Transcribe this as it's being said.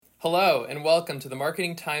Hello, and welcome to the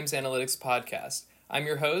Marketing Times Analytics podcast. I'm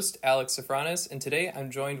your host, Alex Safranis, and today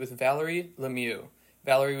I'm joined with Valerie Lemieux.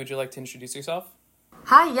 Valerie, would you like to introduce yourself?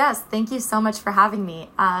 Hi, yes, thank you so much for having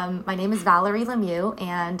me. My name is Valerie Lemieux,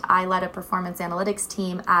 and I led a performance analytics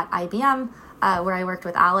team at IBM, where I worked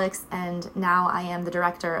with Alex, and now I am the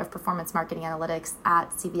Director of Performance Marketing Analytics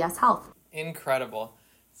at CVS Health. Incredible.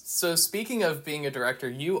 So speaking of being a director,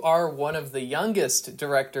 you are one of the youngest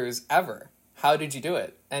directors ever. How did you do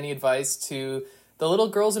it? Any advice to the little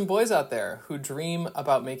girls and boys out there who dream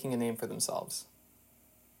about making a name for themselves?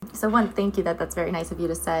 So one, thank you. That's very nice of you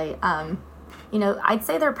to say. I'd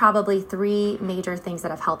say there are probably three major things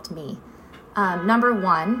that have helped me. Number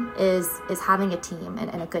one is having a team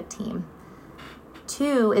and a good team.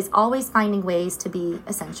 Two is always finding ways to be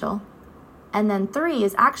essential. And then three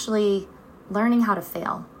is actually learning how to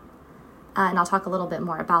fail. And I'll talk a little bit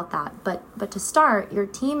more about that. But to start, your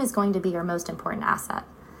team is going to be your most important asset.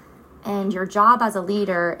 And your job as a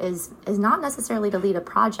leader is not necessarily to lead a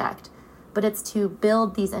project, but it's to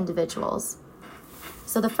build these individuals.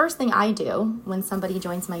 So the first thing I do when somebody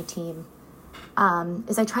joins my team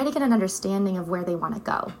is I try to get an understanding of where they want to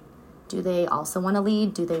go. Do they also want to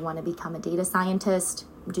lead? Do they want to become a data scientist?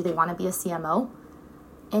 Do they want to be a CMO?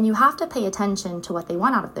 And you have to pay attention to what they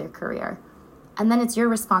want out of their career. And then it's your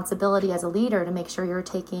responsibility as a leader to make sure you're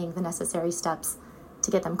taking the necessary steps to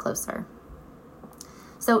get them closer.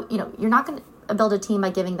 So, you're not going to build a team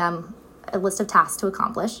by giving them a list of tasks to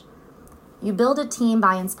accomplish. You build a team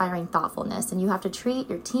by inspiring thoughtfulness, and you have to treat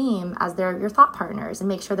your team as your thought partners and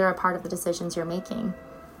make sure they're a part of the decisions you're making.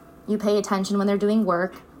 You pay attention when they're doing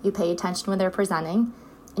work, you pay attention when they're presenting,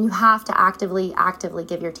 and you have to actively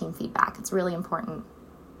give your team feedback. It's really important.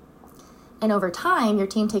 And over time, your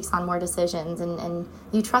team takes on more decisions and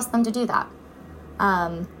you trust them to do that.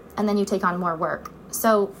 And then you take on more work.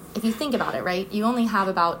 So if you think about it, right, you only have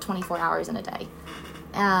about 24 hours in a day.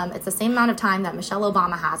 It's the same amount of time that Michelle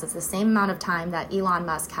Obama has. It's the same amount of time that Elon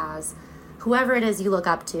Musk has. Whoever it is you look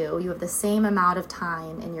up to, you have the same amount of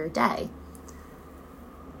time in your day.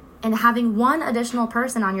 And having one additional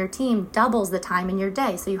person on your team doubles the time in your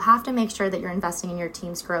day. So you have to make sure that you're investing in your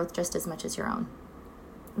team's growth just as much as your own.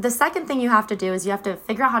 The second thing you have to do is you have to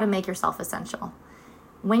figure out how to make yourself essential.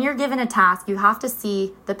 When you're given a task, you have to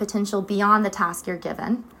see the potential beyond the task you're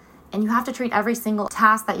given. And you have to treat every single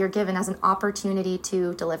task that you're given as an opportunity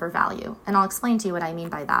to deliver value. And I'll explain to you what I mean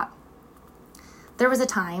by that. There was a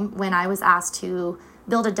time when I was asked to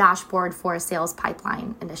build a dashboard for a sales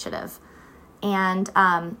pipeline initiative. And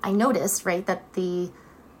I noticed, right, that the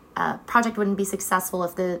project wouldn't be successful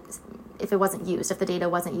if it wasn't used, if the data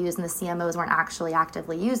wasn't used and the CMOs weren't actually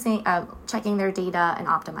actively checking their data and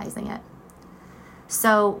optimizing it.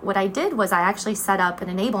 So what I did was I actually set up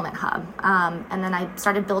an enablement hub, and then I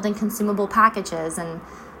started building consumable packages and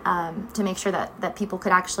to make sure that people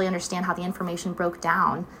could actually understand how the information broke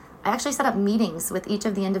down. I actually set up meetings with each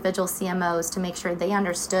of the individual CMOs to make sure they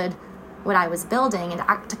understood what I was building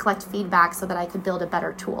and to collect feedback so that I could build a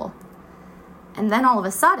better tool. And then all of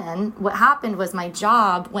a sudden, what happened was my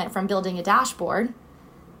job went from building a dashboard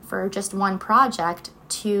for just one project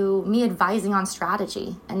to me advising on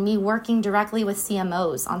strategy and me working directly with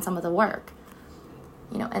CMOs on some of the work.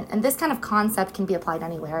 And this kind of concept can be applied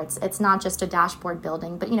anywhere. It's not just a dashboard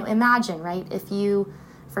building, but imagine, right, if you,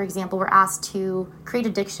 for example, were asked to create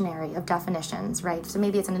a dictionary of definitions, right? So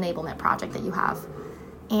maybe it's an enablement project that you have.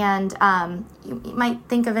 And you might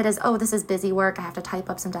think of it as, oh, this is busy work. I have to type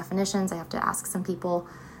up some definitions. I have to ask some people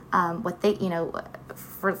what they,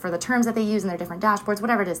 for the terms that they use in their different dashboards,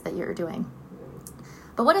 whatever it is that you're doing.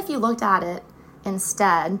 But what if you looked at it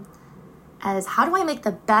instead as, how do I make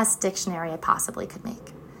the best dictionary I possibly could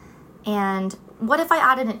make? And what if I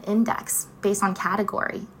added an index based on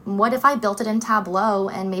category? What if I built it in Tableau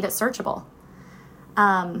and made it searchable?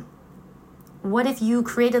 What if you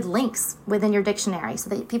created links within your dictionary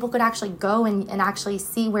so that people could actually go and actually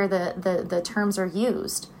see where the terms are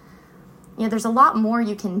used? There's a lot more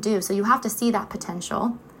you can do. So you have to see that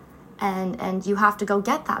potential and you have to go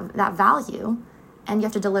get that value and you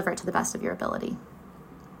have to deliver it to the best of your ability.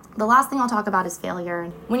 The last thing I'll talk about is failure.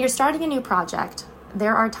 When you're starting a new project,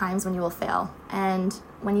 there are times when you will fail. And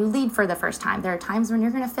when you lead for the first time, there are times when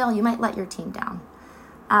you're going to fail. You might let your team down.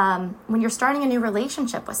 When you're starting a new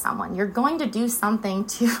relationship with someone, you're going to do something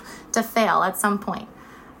to fail at some point.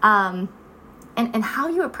 And how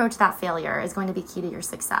you approach that failure is going to be key to your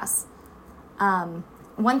success.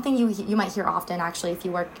 One thing you might hear often, actually, if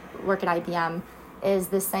you work at IBM, is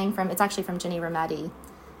this saying it's actually from Ginny Rometty.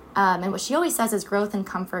 And what she always says is growth and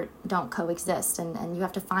comfort don't coexist. And you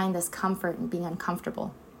have to find this comfort in being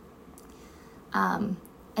uncomfortable. And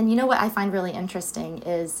And you know what I find really interesting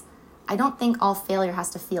is I don't think all failure has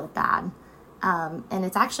to feel bad. And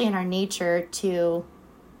it's actually in our nature to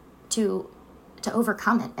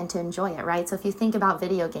overcome it and to enjoy it, right? So if you think about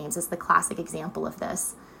video games, it's the classic example of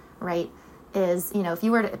this, right? Is, if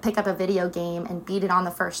you were to pick up a video game and beat it on the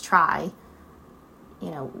first try,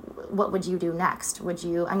 what would you do next?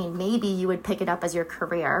 Maybe you would pick it up as your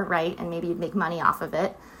career, right? And maybe you'd make money off of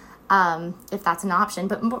it, if that's an option.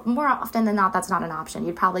 But more often than not, that's not an option.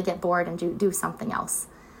 You'd probably get bored and do something else.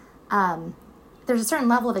 There's a certain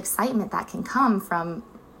level of excitement that can come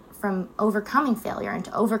from overcoming failure and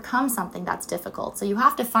to overcome something that's difficult. So you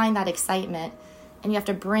have to find that excitement and you have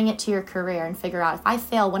to bring it to your career and figure out, if I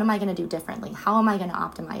fail, what am I going to do differently? How am I going to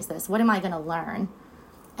optimize this? What am I going to learn?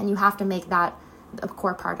 And you have to make that a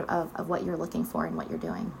core part of what you're looking for and what you're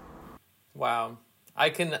doing. Wow. I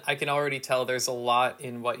can already tell there's a lot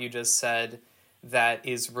in what you just said that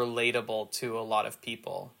is relatable to a lot of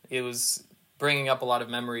people. It was bringing up a lot of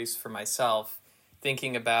memories for myself,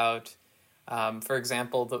 thinking about, for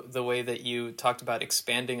example, the way that you talked about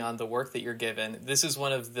expanding on the work that you're given. This is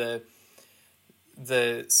one of this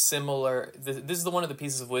is one of the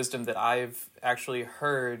pieces of wisdom that I've actually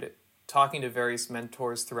heard talking to various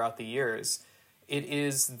mentors throughout the years. It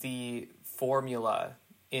is the formula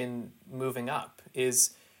in moving up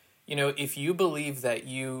is, if you believe that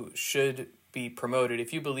you should be promoted,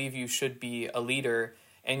 if you believe you should be a leader,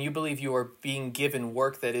 and you believe you are being given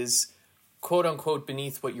work that is quote unquote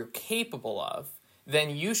beneath what you're capable of, then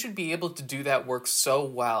you should be able to do that work so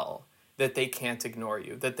well that they can't ignore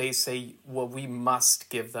you, that they say, well, we must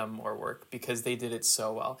give them more work because they did it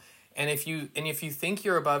so well. And if you think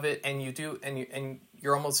you're above it and you do, and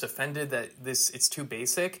you're almost offended that it's too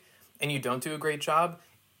basic and you don't do a great job,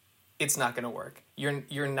 it's not going to work.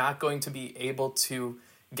 You're not going to be able to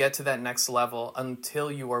get to that next level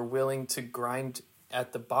until you are willing to grind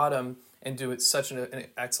at the bottom and do it such an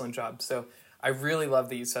excellent job. So I really love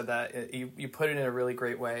that you said that. You put it in a really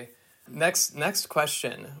great way. Next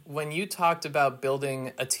question. When you talked about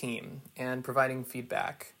building a team and providing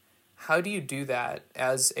feedback, how do you do that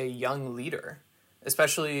as a young leader,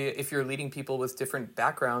 especially if you're leading people with different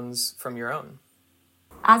backgrounds from your own?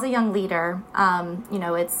 As a young leader,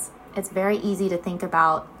 it's very easy to think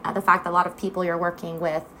about the fact that a lot of people you're working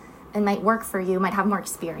with and might work for you might have more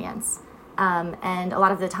experience. And a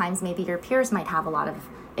lot of the times maybe your peers might have a lot of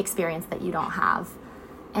experience that you don't have.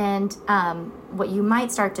 And what you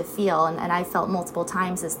might start to feel, and I felt multiple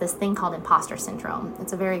times, is this thing called imposter syndrome.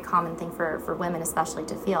 It's a very common thing for women especially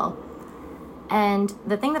to feel. And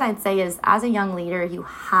the thing that I'd say is, as a young leader, you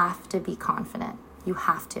have to be confident. You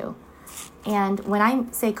have to. And when I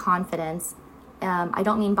say confidence, I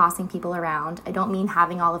don't mean bossing people around. I don't mean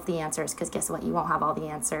having all of the answers, because guess what? You won't have all the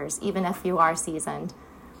answers, even if you are seasoned.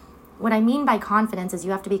 What I mean by confidence is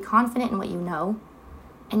you have to be confident in what you know,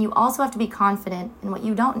 and you also have to be confident in what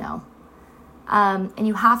you don't know. And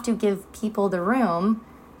you have to give people the room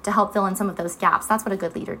to help fill in some of those gaps. That's what a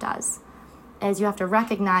good leader does, is you have to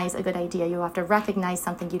recognize a good idea. You have to recognize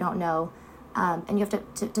something you don't know, and you have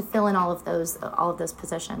to fill in all of those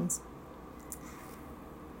positions.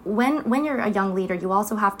 When you're a young leader, you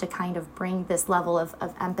also have to kind of bring this level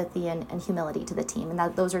of empathy and humility to the team.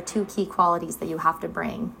 And those are two key qualities that you have to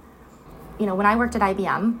bring. When I worked at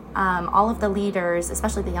IBM, all of the leaders,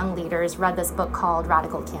 especially the young leaders, read this book called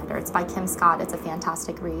Radical Candor. It's by Kim Scott. It's a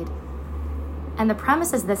fantastic read. And the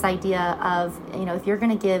premise is this idea of, if you're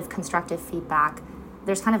going to give constructive feedback,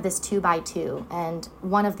 there's kind of this 2x2. And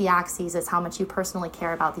one of the axes is how much you personally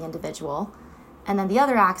care about the individual. And then the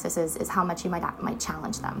other axis is how much you might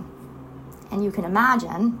challenge them. And you can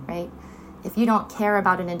imagine, right, if you don't care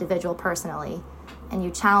about an individual personally and you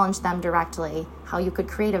challenge them directly, how you could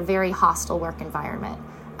create a very hostile work environment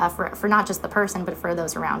for not just the person, but for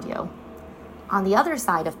those around you. On the other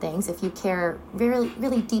side of things, if you care really,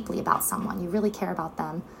 really deeply about someone, you really care about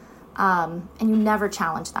them, and you never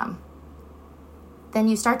challenge them, then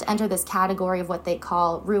you start to enter this category of what they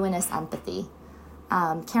call ruinous empathy.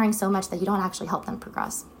 Caring so much that you don't actually help them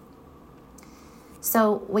progress.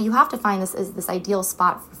 So what you have to find is this ideal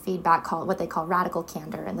spot for feedback, called what they call radical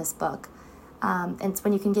candor in this book. And it's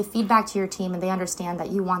when you can give feedback to your team and they understand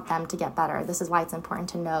that you want them to get better. This is why it's important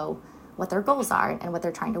to know what their goals are and what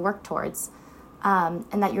they're trying to work towards. And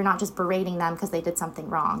that you're not just berating them because they did something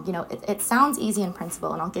wrong. It sounds easy in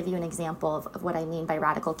principle, and I'll give you an example of what I mean by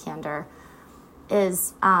radical candor.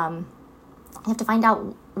 Is you have to find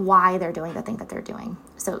out why they're doing the thing that they're doing.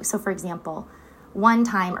 So for example, one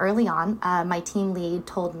time early on, my team lead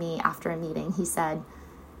told me after a meeting, he said,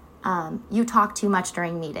 you talk too much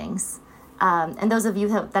during meetings. And those of you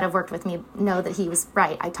that have worked with me know that he was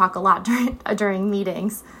right. I talk a lot during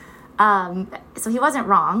meetings. So he wasn't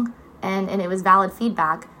wrong, and it was valid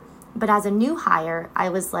feedback. But as a new hire, I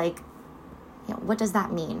was like, what does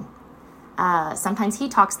that mean? Sometimes he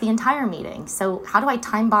talks the entire meeting. So how do I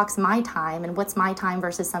time box my time, and what's my time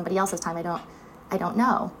versus somebody else's time? I don't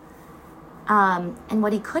know. And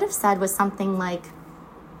what he could have said was something like,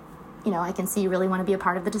 I can see you really want to be a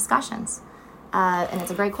part of the discussions. And it's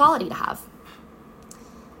a great quality to have.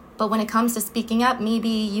 But when it comes to speaking up, maybe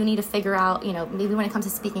you need to figure out, maybe when it comes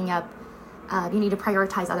to speaking up, you need to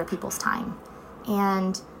prioritize other people's time.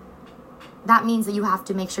 And that means that you have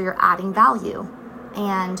to make sure you're adding value.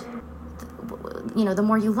 And, the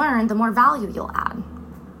more you learn, the more value you'll add.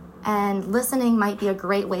 And listening might be a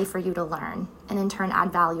great way for you to learn and in turn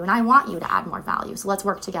add value. And I want you to add more value. So let's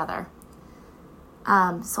work together.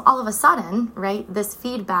 So all of a sudden, right, this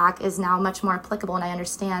feedback is now much more applicable, and I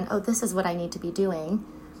understand, this is what I need to be doing.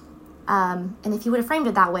 And if you would have framed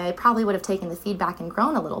it that way, I probably would have taken the feedback and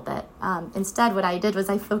grown a little bit. Instead, what I did was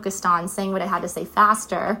I focused on saying what I had to say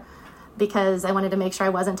faster because I wanted to make sure I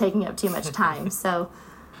wasn't taking up too much time. So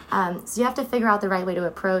you have to figure out the right way to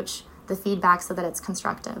approach the feedback so that it's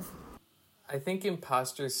constructive. I think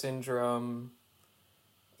imposter syndrome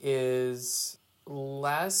is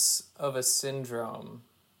less of a syndrome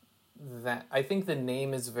that I think the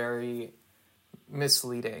name is very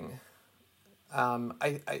misleading.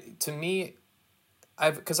 To me,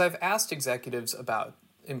 because I've asked executives about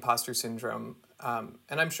imposter syndrome,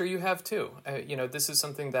 and I'm sure you have too. This is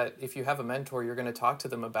something that if you have a mentor, you're going to talk to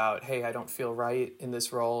them about, hey, I don't feel right in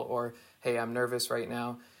this role, or hey, I'm nervous right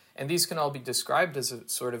now. And these can all be described as a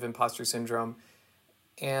sort of imposter syndrome.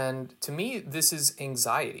 And to me, this is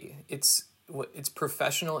anxiety. It's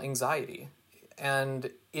professional anxiety.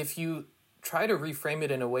 And if you try to reframe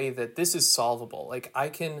it in a way that this is solvable, like I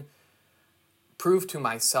can prove to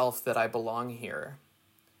myself that I belong here,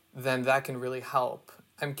 then that can really help.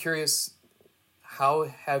 I'm curious, how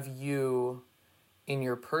have you, in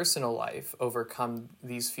your personal life, overcome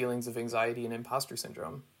these feelings of anxiety and imposter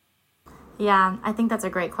syndrome? Yeah, I think that's a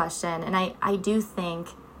great question. And I do think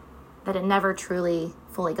that it never truly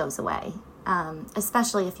fully goes away,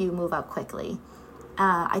 especially if you move up quickly.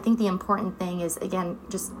 I think the important thing is, again,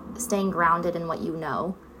 just staying grounded in what you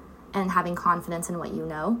know and having confidence in what you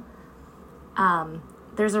know.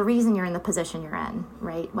 There's a reason you're in the position you're in,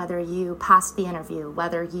 right? Whether you passed the interview,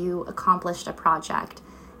 whether you accomplished a project,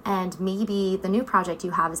 and maybe the new project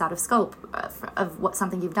you have is out of scope of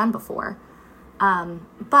something you've done before.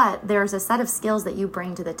 But there's a set of skills that you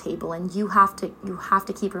bring to the table, and you have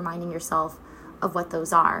to keep reminding yourself of what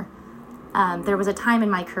those are. There was a time in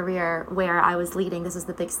my career where I was leading, this is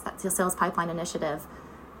the big sales pipeline initiative,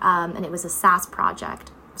 and it was a SaaS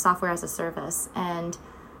project, software as a service, and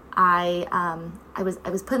I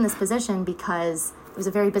was put in this position because it was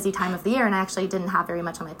a very busy time of the year, and I actually didn't have very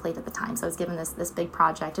much on my plate at the time. So I was given this big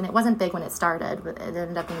project, and it wasn't big when it started, but it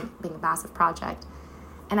ended up being a massive project.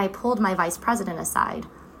 And I pulled my vice president aside,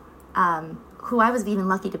 who I was even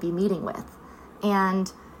lucky to be meeting with.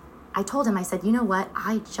 And I told him, I said, you know what?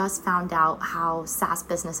 I just found out how SaaS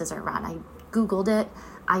businesses are run. I Googled it.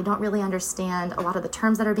 I don't really understand a lot of the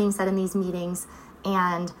terms that are being said in these meetings.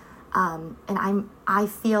 And I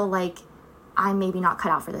feel like I'm maybe not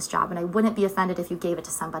cut out for this job, and I wouldn't be offended if you gave it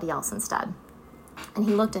to somebody else instead. And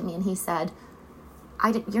he looked at me and he said,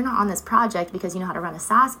 you're not on this project because you know how to run a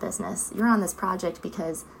SaaS business. You're on this project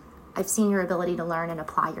because I've seen your ability to learn and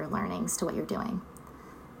apply your learnings to what you're doing.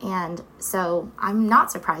 And so I'm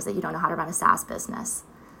not surprised that you don't know how to run a SaaS business.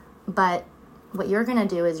 But what you're going to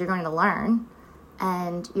do is you're going to learn,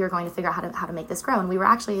 and you're going to figure out how to make this grow. And we were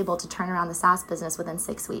actually able to turn around the SaaS business within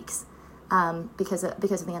 6 weeks because of the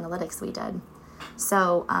analytics we did.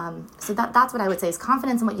 So that's what I would say is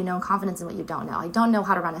confidence in what you know and confidence in what you don't know. I don't know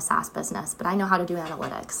how to run a SaaS business, but I know how to do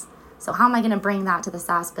analytics. So how am I going to bring that to the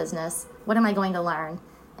SaaS business? What am I going to learn?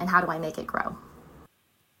 And how do I make it grow?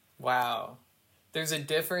 Wow. There's a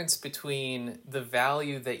difference between the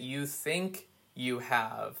value that you think you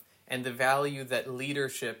have and the value that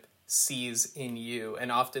leadership sees in you.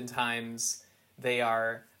 And oftentimes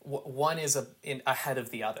one is ahead of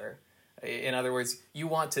the other. In other words, you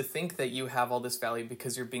want to think that you have all this value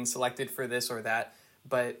because you're being selected for this or that,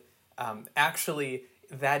 but actually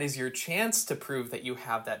that is your chance to prove that you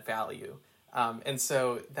have that value. And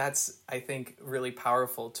so that's, I think, really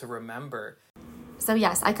powerful to remember. So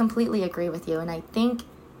yes, I completely agree with you. And I think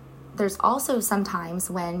there's also some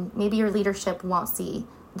times when maybe your leadership won't see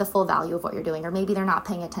the full value of what you're doing, or maybe they're not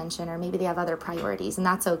paying attention, or maybe they have other priorities, and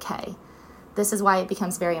that's okay. This is why it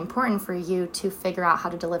becomes very important for you to figure out how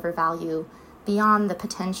to deliver value beyond the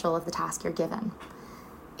potential of the task you're given.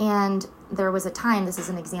 And there was a time, this is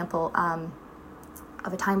an example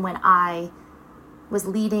of a time when I was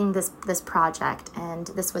leading this project, and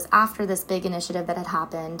this was after this big initiative that had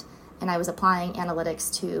happened, and I was applying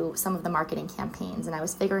analytics to some of the marketing campaigns, and I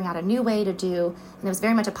was figuring out a new way to do, and it was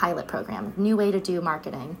very much a pilot program, new way to do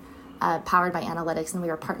marketing powered by analytics, and we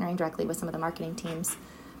were partnering directly with some of the marketing teams.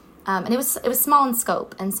 And it was small in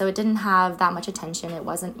scope, and so it didn't have that much attention. It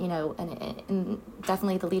wasn't, and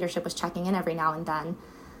definitely the leadership was checking in every now and then.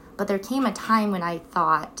 But there came a time when I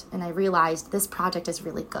thought, and I realized this project is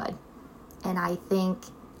really good. And I think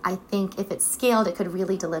if it's scaled, it could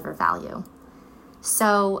really deliver value.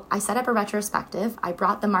 So I set up a retrospective. I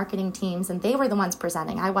brought the marketing teams, and they were the ones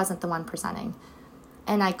presenting. I wasn't the one presenting.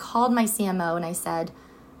 And I called my CMO and I said,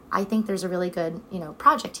 I think there's a really good,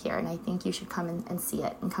 project here, and I think you should come and see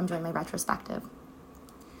it and come join my retrospective.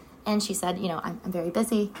 And she said, I'm very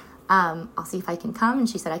busy. I'll see if I can come. And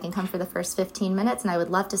she said, I can come for the first 15 minutes, and I would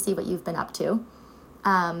love to see what you've been up to.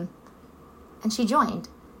 And she joined.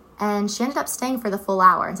 And she ended up staying for the full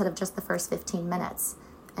hour instead of just the first 15 minutes.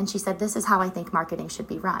 And she said, this is how I think marketing should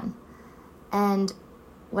be run. And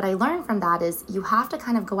what I learned from that is you have to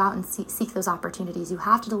kind of go out and seek those opportunities. You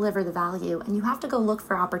have to deliver the value, and you have to go look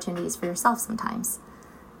for opportunities for yourself sometimes.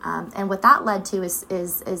 And what that led to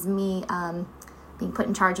is me being put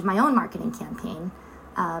in charge of my own marketing campaign,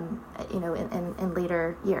 in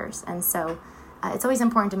later years. And so it's always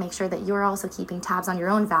important to make sure that you're also keeping tabs on your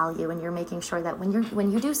own value, and you're making sure that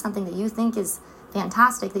when you do something that you think is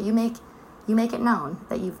fantastic, that you make it known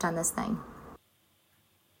that you've done this thing.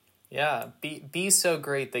 Yeah, be so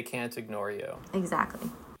great they can't ignore you. Exactly.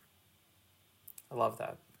 I love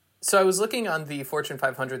that. So I was looking on the Fortune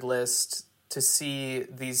 500 list to see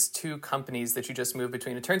these two companies that you just moved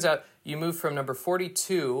between. It turns out you moved from number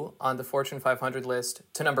 42 on the Fortune 500 list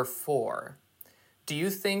to number 4. Do you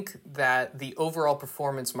think that the overall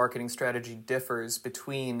performance marketing strategy differs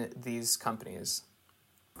between these companies?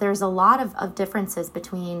 There's a lot of differences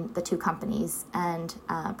between the two companies, and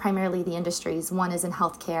primarily the industries. One is in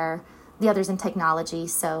healthcare, the other's in technology.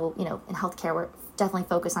 So, in healthcare, we're definitely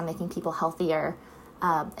focused on making people healthier,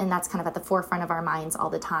 and that's kind of at the forefront of our minds all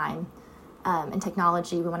the time. In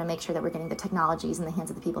technology, we want to make sure that we're getting the technologies in the hands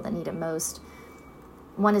of the people that need it most.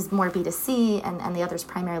 One is more B2C, and the other's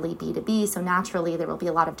primarily B2B, so naturally there will be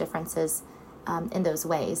a lot of differences in those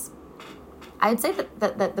ways. I'd say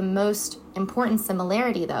that the most important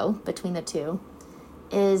similarity, though, between the two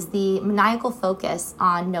is the maniacal focus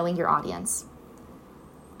on knowing your audience.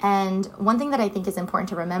 And one thing that I think is important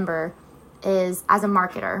to remember is, as a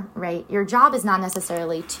marketer, right, your job is not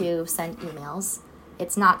necessarily to send emails.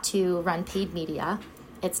 It's not to run paid media.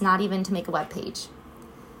 It's not even to make a web page.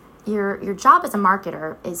 Your job as a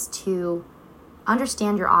marketer is to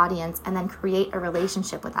understand your audience and then create a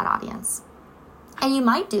relationship with that audience. And you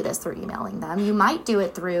might do this through emailing them. You might do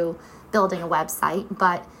it through building a website.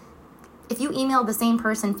 But if you email the same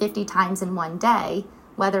person 50 times in one day,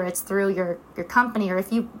 whether it's through your company or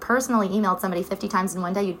if you personally emailed somebody 50 times in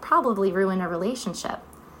one day, you'd probably ruin a relationship.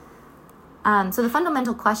 So the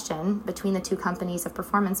fundamental question between the two companies of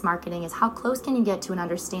performance marketing is, how close can you get to an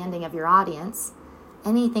understanding of your audience?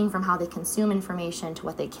 Anything from how they consume information to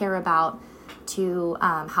what they care about to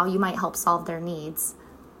how you might help solve their needs.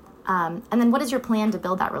 And then what is your plan to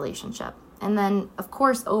build that relationship? And then, of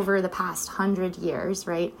course, over the past 100 years,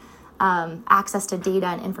 right, access to data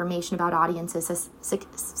and information about audiences has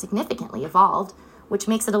significantly evolved, which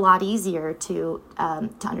makes it a lot easier to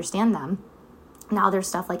understand them. Now there's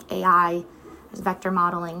stuff like AI, there's vector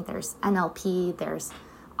modeling, there's NLP, there's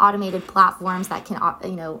automated platforms that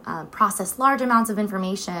can process large amounts of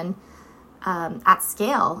information at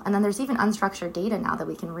scale. And then there's even unstructured data now that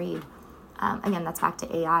we can read. Again, that's back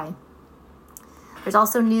to AI. There's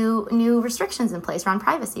also new restrictions in place around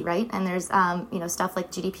privacy, right? And there's stuff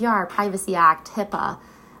like GDPR, Privacy Act, HIPAA,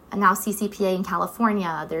 and now CCPA in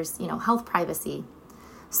California. There's health privacy.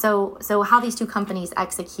 So how these two companies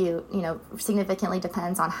execute significantly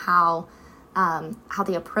depends on how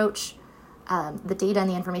they approach the data and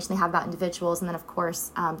the information they have about individuals, and then of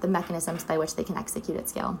course the mechanisms by which they can execute at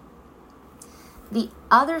scale. The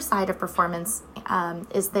other side of performance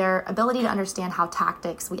is their ability to understand how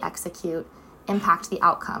tactics we execute impact the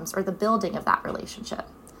outcomes or the building of that relationship.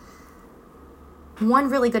 One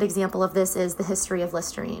really good example of this is the history of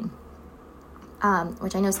Listerine,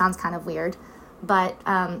 which I know sounds kind of weird, but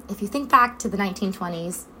if you think back to the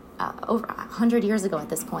 1920s, over 100 years ago at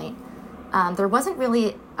this point, there wasn't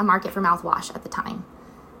really a market for mouthwash at the time.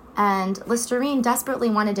 And Listerine desperately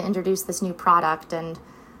wanted to introduce this new product, and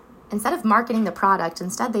instead of marketing the product,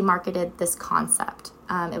 instead they marketed this concept.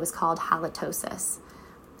 It was called halitosis.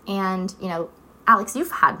 And, Alex,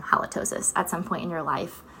 you've had halitosis at some point in your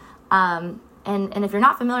life. And if you're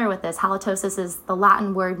not familiar with this, halitosis is the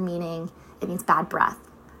Latin word it means bad breath.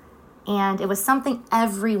 And it was something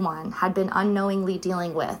everyone had been unknowingly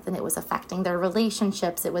dealing with, and it was affecting their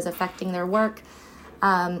relationships, it was affecting their work.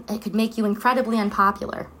 It could make you incredibly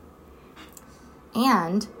unpopular.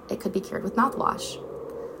 And it could be cured with mouthwash.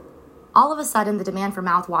 All of a sudden, the demand for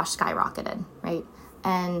mouthwash skyrocketed, right?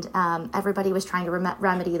 And everybody was trying to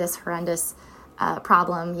remedy this horrendous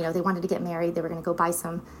problem. They wanted to get married. They were going to go buy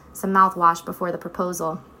some mouthwash before the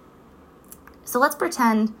proposal. So let's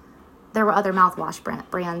pretend there were other mouthwash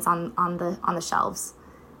brands on the shelves.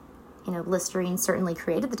 Listerine certainly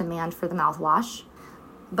created the demand for the mouthwash,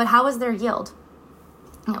 but how was their yield?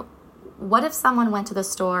 What if someone went to the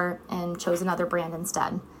store and chose another brand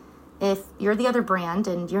instead? If you're the other brand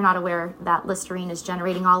and you're not aware that Listerine is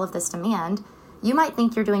generating all of this demand, you might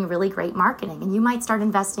think you're doing really great marketing, and you might start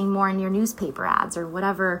investing more in your newspaper ads or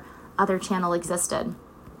whatever other channel existed.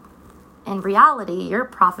 In reality, you're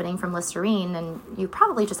profiting from Listerine, and you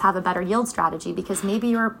probably just have a better yield strategy because maybe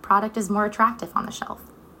your product is more attractive on the shelf.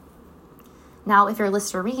 Now, if you're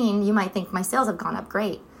Listerine, you might think my sales have gone up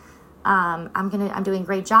great. I'm doing a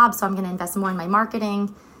great job, so I'm going to invest more in my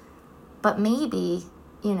marketing. But maybe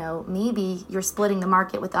you're splitting the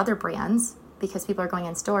market with other brands because people are going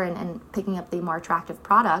in store and picking up the more attractive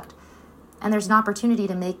product. And there's an opportunity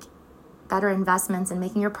to make better investments in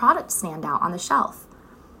making your product stand out on the shelf.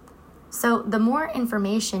 So the more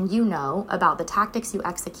information you know about the tactics you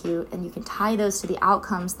execute, and you can tie those to the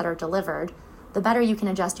outcomes that are delivered, the better you can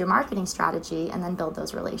adjust your marketing strategy and then build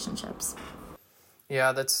those relationships.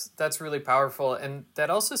 Yeah, that's really powerful. And that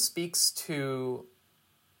also speaks to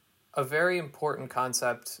a very important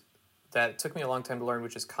concept that took me a long time to learn,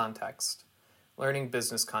 which is context. Learning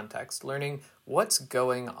business context, learning what's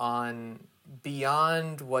going on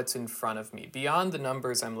beyond what's in front of me, beyond the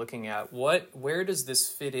numbers I'm looking at. Where does this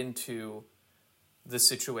fit into the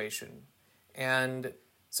situation? And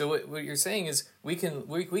so what you're saying is we can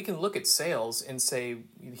look at sales and say,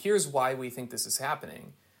 here's why we think this is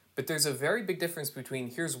happening. But there's a very big difference between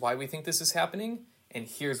here's why we think this is happening and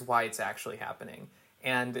here's why it's actually happening.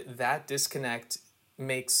 And that disconnect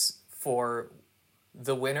makes for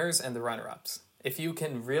the winners and the runner-ups. If you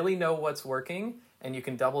can really know what's working and you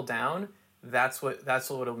can double down, that's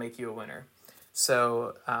what'll make you a winner.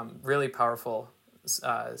 So really powerful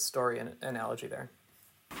story and analogy there.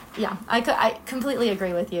 Yeah, I completely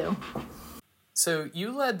agree with you. So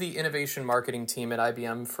you led the innovation marketing team at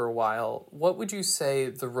IBM for a while. What would you say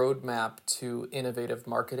the roadmap to innovative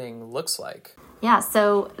marketing looks like? Yeah,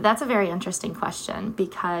 so that's a very interesting question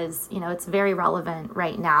because, it's very relevant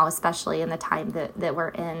right now, especially in the time that we're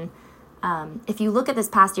in. If you look at this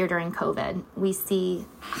past year during COVID, we see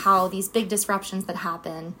how these big disruptions that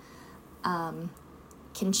happen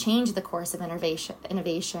can change the course of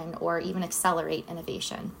innovation or even accelerate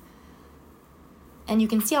innovation. And you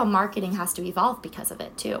can see how marketing has to evolve because of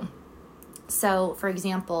it too. So, for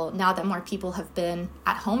example, now that more people have been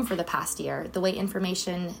at home for the past year, the way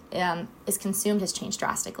information is consumed has changed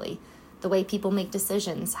drastically. The way people make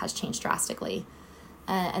decisions has changed drastically.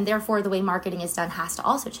 And therefore, the way marketing is done has to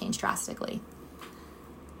also change drastically.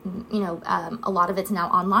 A lot of it's now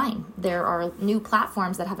online. There are new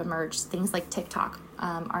platforms that have emerged. Things like TikTok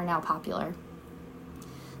are now popular.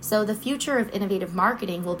 So the future of innovative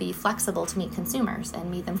marketing will be flexible to meet consumers and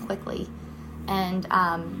meet them quickly. And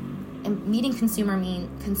meeting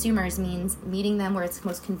consumers means meeting them where it's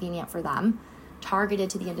most convenient for them, targeted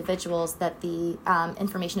to the individuals that the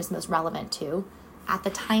information is most relevant to, at the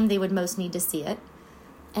time they would most need to see it.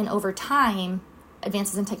 And over time,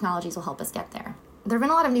 advances in technologies will help us get there. There have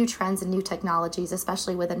been a lot of new trends and new technologies,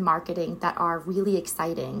 especially within marketing, that are really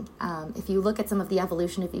exciting. If you look at some of the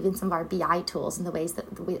evolution of even some of our BI tools and the ways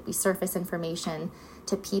that we surface information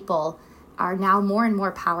to people are now more and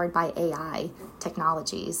more powered by AI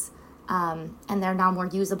technologies. And they're now more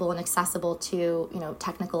usable and accessible to,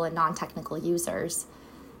 technical and non-technical users.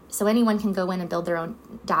 So anyone can go in and build their own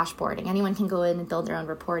dashboarding. Anyone can go in and build their own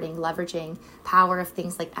reporting, leveraging power of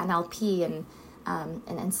things like NLP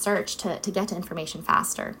and search to get to information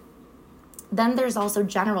faster. Then there's also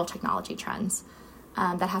general technology trends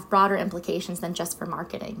that have broader implications than just for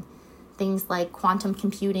marketing. Things like quantum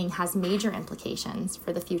computing has major implications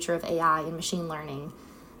for the future of AI and machine learning,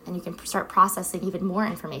 and you can start processing even more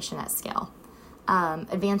information at scale.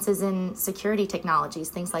 Advances in security technologies,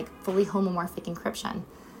 things like fully homomorphic encryption,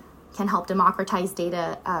 can help democratize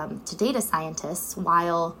data to data scientists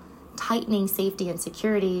while tightening safety and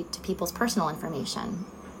security to people's personal information.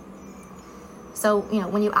 So,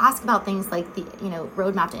 when you ask about things like the,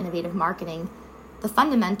 roadmap to innovative marketing, the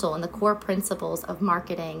fundamental and the core principles of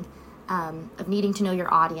marketing, of needing to know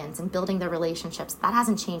your audience and building the relationships, that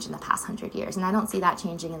hasn't changed in the past 100 years. And I don't see that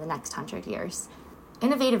changing in the next 100 years.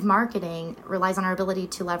 Innovative marketing relies on our ability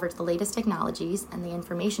to leverage the latest technologies and the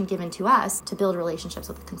information given to us to build relationships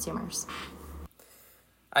with the consumers.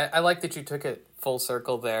 I like that you took it full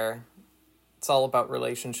circle there. It's all about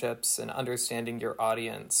relationships and understanding your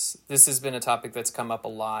audience. This has been a topic that's come up a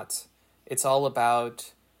lot. It's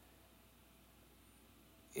about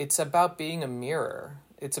being a mirror.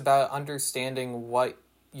 It's about understanding what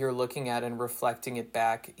you're looking at and reflecting it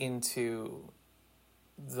back into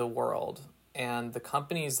the world. And the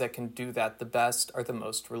companies that can do that the best are the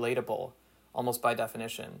most relatable, almost by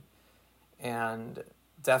definition. And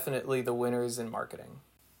definitely the winners in marketing.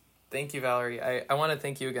 Thank you, Valerie. I want to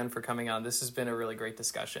thank you again for coming on. This has been a really great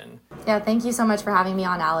discussion. Yeah, thank you so much for having me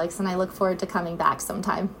on, Alex, and I look forward to coming back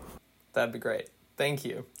sometime. That'd be great. Thank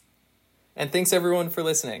you. And thanks everyone for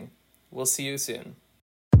listening. We'll see you soon.